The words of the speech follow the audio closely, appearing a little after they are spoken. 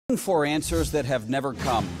For answers that have never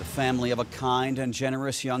come, the family of a kind and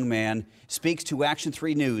generous young man speaks to Action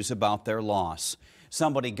 3 News about their loss.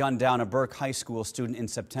 Somebody gunned down a Burke High School student in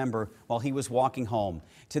September while he was walking home.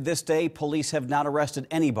 To this day, police have not arrested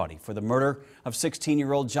anybody for the murder of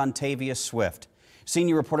 16-year-old Johntavious Swift.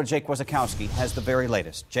 Senior reporter Jake Wazakowski has the very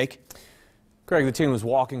latest. Jake? Greg, the teen was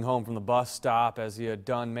walking home from the bus stop as he had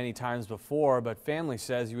done many times before, but family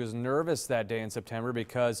says he was nervous that day in September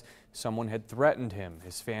because someone had threatened him.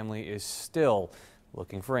 His family is still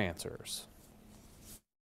looking for answers.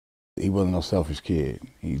 He wasn't no selfish kid.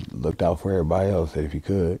 He looked out for everybody else if he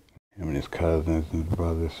could. Him and his cousins, his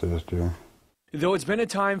brother, sister. Though it's been a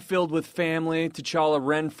time filled with family, T'Challa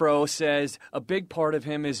Renfro says a big part of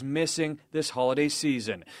him is missing this holiday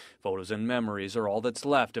season. Photos and memories are all that's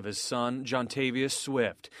left of his son, Johntavious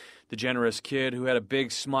Swift. The generous kid who had a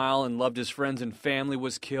big smile and loved his friends and family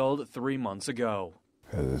was killed 3 months ago.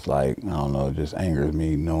 Because it's like, I don't know, it just angers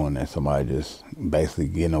me knowing that somebody just basically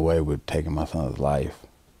getting away with taking my son's life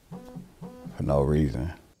for no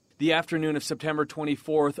reason. The afternoon of September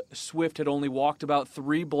 24th, Swift had only walked about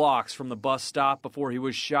 3 blocks from the bus stop before he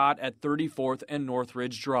was shot at 34th and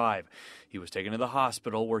Northridge Drive. He was taken to the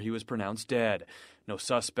hospital where he was pronounced dead. No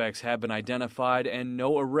suspects have been identified and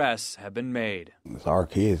no arrests have been made. It's our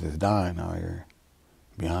kids that's dying out here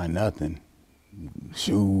behind nothing.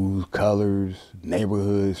 Shoes, colors,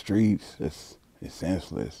 neighborhoods, streets, it's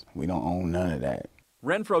senseless. We don't own none of that.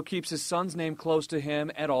 Renfro keeps his son's name close to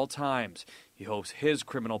him at all times. He hopes his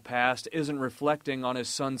criminal past isn't reflecting on his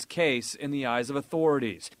son's case in the eyes of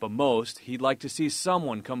authorities. But most, he'd like to see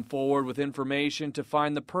someone come forward with information to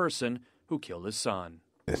find the person who killed his son.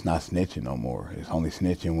 It's not snitching no more. It's only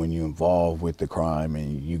snitching when you're involved with the crime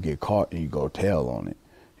and you get caught and you go tell on it.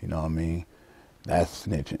 You know what I mean? That's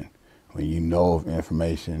snitching. When you know of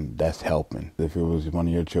information, that's helping. If it was one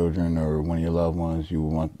of your children or one of your loved ones, you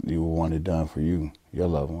would want it done for you, your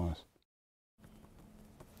loved ones.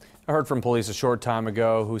 I heard from police a short time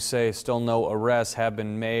ago who say still no arrests have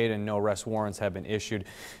been made and no arrest warrants have been issued.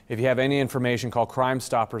 If you have any information, call Crime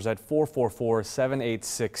Stoppers at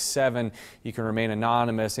 444-7867. You can remain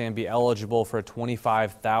anonymous and be eligible for a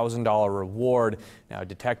 $25,000 reward. Now,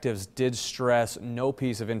 detectives did stress no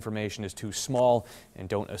piece of information is too small and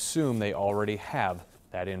don't assume they already have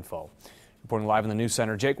that info. Reporting live in the News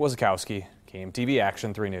Center, Jake Wazakowski, KMTV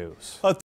Action 3 News.